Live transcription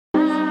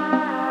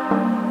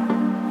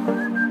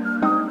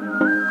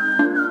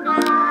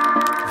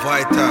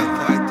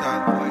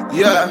Vital.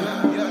 Yeah.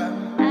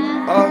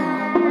 Oh.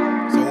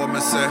 So what me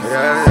say?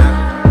 Yeah.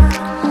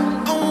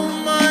 Oh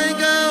my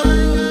God.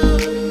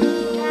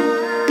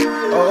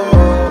 Oh.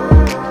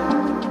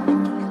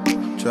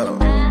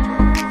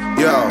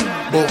 Yo.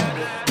 Boom.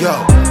 Yo.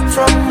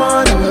 From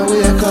morning when we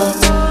wake up.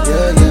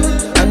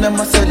 Yeah. And them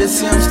a say the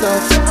same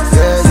stuff.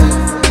 Yeah.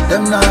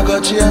 Them not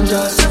go change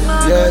us.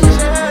 Yeah.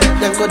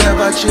 Them could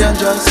never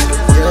change us.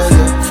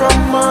 Yeah. From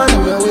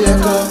morning when we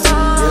wake up.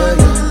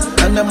 Yeah.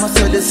 And them a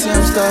say the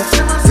same stuff.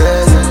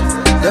 Yeah.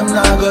 Them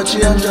not go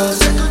change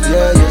us.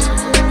 Yeah.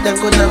 Them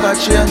could never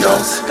change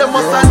us. Them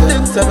must have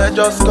things that may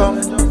just come.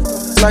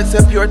 Like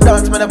say pure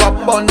dance, me never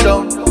burn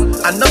down.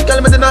 And no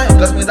girl me deny,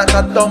 cause me that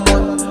a dumb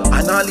one.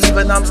 And all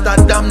even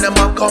Amsterdam, them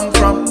a come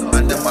from.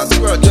 And them a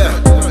grudge, yeah.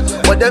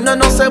 But them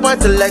no say why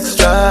till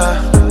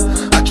extra.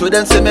 I true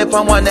them say me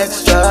from one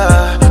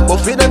extra. But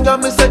for them girl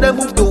me say they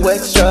move to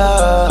extra.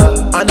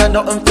 And I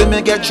nothing for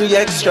me get 3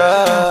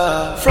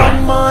 extra.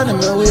 From morning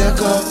me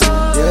wake up.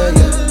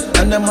 Yeah.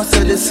 And them a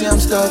say the same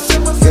stuff.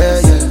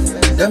 Yeah.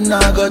 Them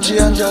not go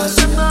change us.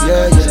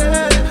 Yeah.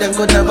 Them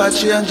could never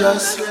change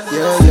us.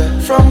 Yeah.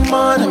 From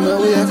morning me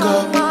wake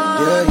up.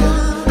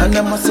 Yeah. And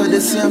them a say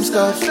the same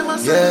stuff.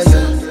 Yeah.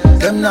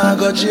 Them not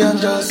go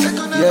change us.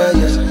 Yeah.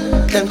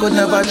 Them could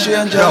never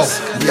change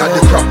us. Me a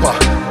the crapper,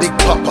 big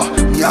papa.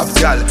 Me have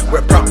gal,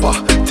 we proper,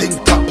 think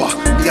topper.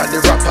 Me a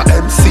the rapper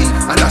MC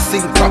and I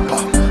sing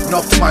proper.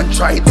 Enough man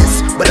try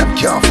this, but them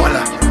can't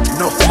follow.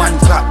 Enough man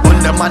clap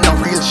on them and a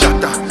real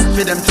shatter.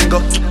 For them thing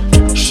up,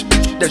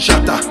 they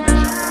shatter.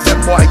 Them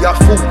boy a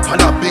fool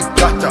and a big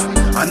platter.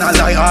 And I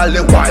lie all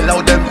the while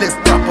how them live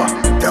proper.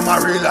 Them a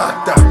real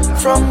actor.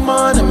 From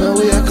morning me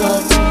wake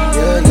up.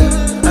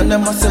 Yeah. And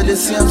them a say the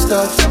same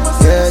stuff.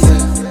 Yeah.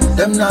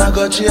 Them not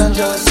go change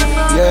us.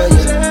 Yeah.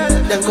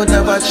 Them could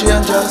never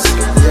change us.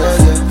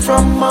 Yeah.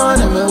 From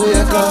morning me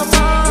wake up.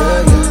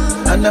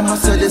 Yeah. And them a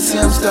say the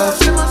same stuff.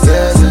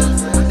 Yeah.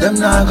 Them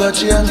not go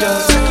change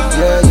us.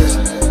 Yeah.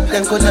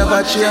 Them could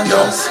never change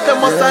us. Them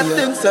must have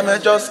things that may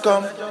just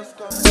come.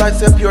 Like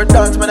say pure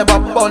dance, me never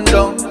burn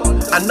down.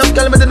 And no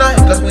girl me deny,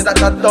 cause me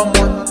that a dumb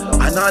one.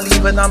 And all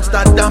even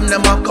Amsterdam,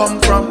 them a come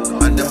from.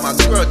 And them a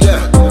grudge,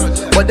 yeah.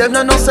 But them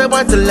no say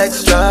why till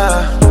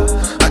extra.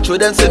 I true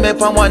them say me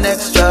from one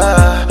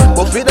extra.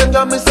 But for them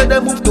girl me say they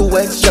move to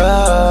extra.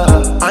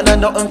 And I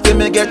nothing for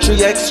me get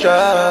 3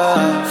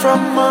 extra.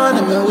 From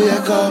morning me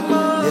wake up.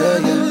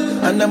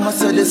 Yeah. And them a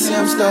say the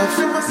same stuff.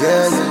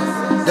 Yeah.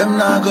 Them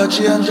not go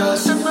change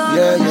us.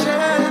 Yeah.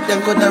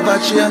 Them could never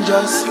change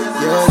us.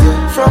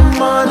 Yeah. From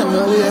morning me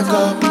wake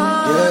up.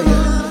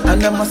 Yeah.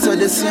 And them a say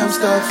the same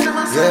stuff.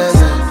 Yeah.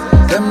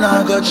 Them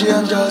not go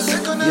change us.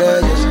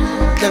 Yeah.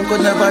 Them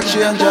could never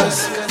change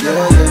us.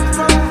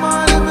 Yeah.